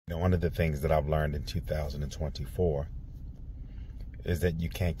One of the things that I've learned in 2024 is that you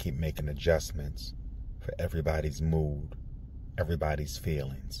can't keep making adjustments for everybody's mood, everybody's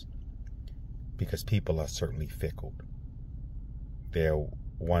feelings, because people are certainly fickle. They're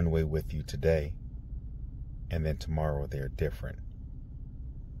one way with you today, and then tomorrow they're different.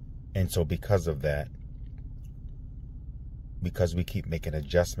 And so because of that, because we keep making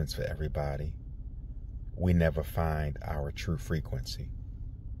adjustments for everybody, we never find our true frequency.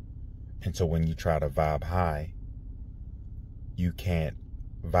 And so when you try to vibe high, you can't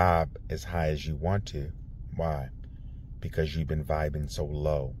vibe as high as you want to. Why? Because you've been vibing so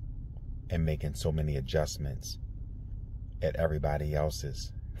low and making so many adjustments at everybody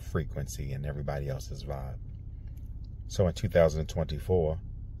else's frequency and everybody else's vibe. So in 2024,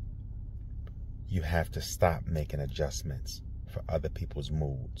 you have to stop making adjustments for other people's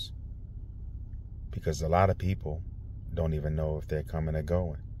moods, because a lot of people don't even know if they're coming or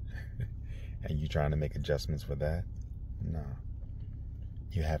going. And you trying to make adjustments for that? No.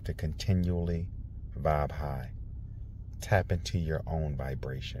 You have to continually vibe high. Tap into your own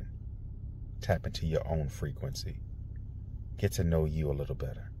vibration. Tap into your own frequency. Get to know you a little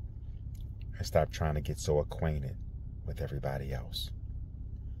better. And stop trying to get so acquainted with everybody else.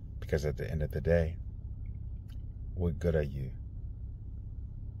 Because at the end of the day, what good are you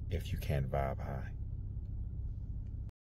if you can't vibe high?